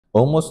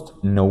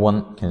Almost no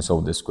one can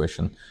solve this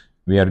question.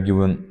 We are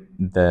given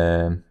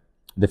the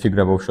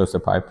figure above shows the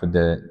pipe with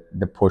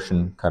the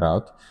portion cut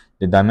out.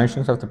 The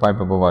dimensions of the pipe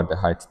above are the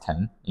height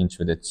 10 inch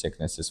with its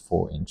thickness is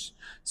 4 inch.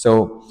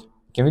 So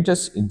can we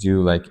just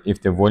do like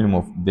if the volume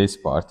of this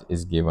part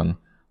is given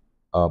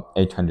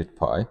 800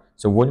 pi,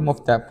 so volume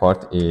of that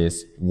part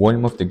is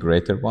volume of the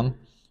greater one,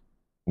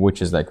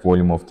 which is like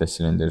volume of the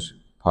cylinder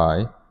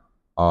pi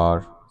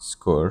r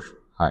square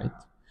height,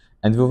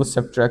 and we will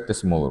subtract the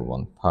smaller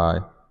one pi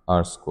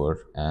r square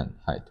and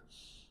height.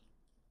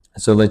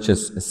 So let's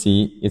just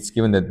see, it's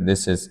given that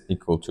this is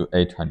equal to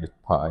 800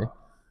 pi.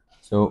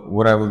 So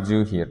what I will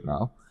do here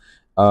now,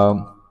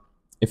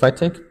 if I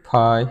take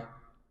pi,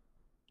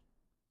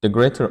 the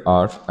greater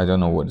r, I don't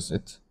know what is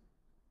it,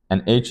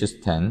 and h is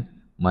 10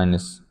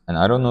 minus, and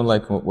I don't know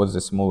like what's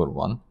the smaller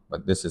one,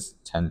 but this is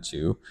 10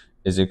 too,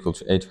 is equal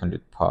to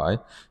 800 pi.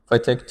 If I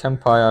take 10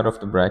 pi out of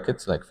the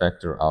brackets, like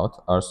factor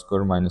out, r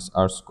square minus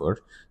r square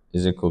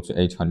is equal to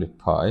 800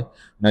 pi.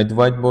 When I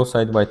divide both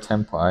sides by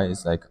 10 pi,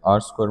 it's like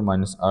r square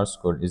minus r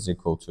square is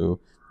equal to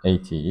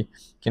 80.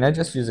 Can I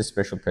just use the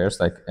special pairs?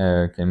 Like,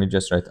 can we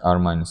just write r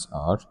minus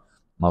r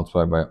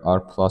multiplied by r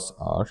plus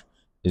r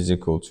is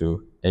equal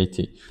to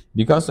 80?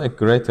 Because like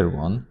greater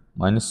one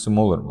minus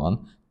smaller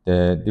one,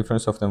 the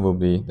difference of them will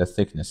be the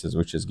thicknesses,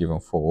 which is given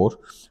 4.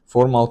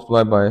 4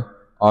 multiplied by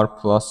r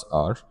plus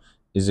r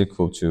is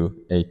equal to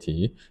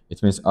 80.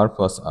 It means r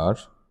plus r,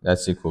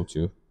 that's equal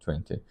to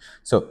 20.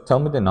 So tell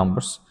me the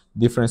numbers.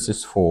 Difference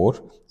is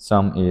 4,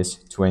 sum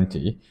is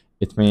 20.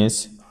 It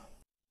means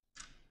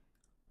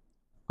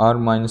r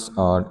minus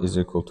r is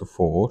equal to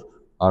 4,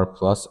 r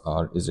plus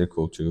r is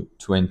equal to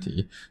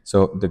 20.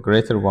 So the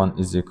greater one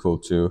is equal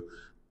to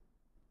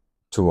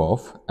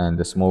 12 and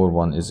the smaller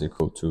one is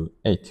equal to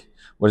 8.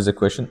 What is the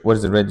question? What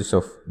is the radius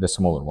of the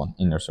smaller one,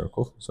 inner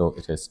circle? So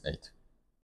it is 8.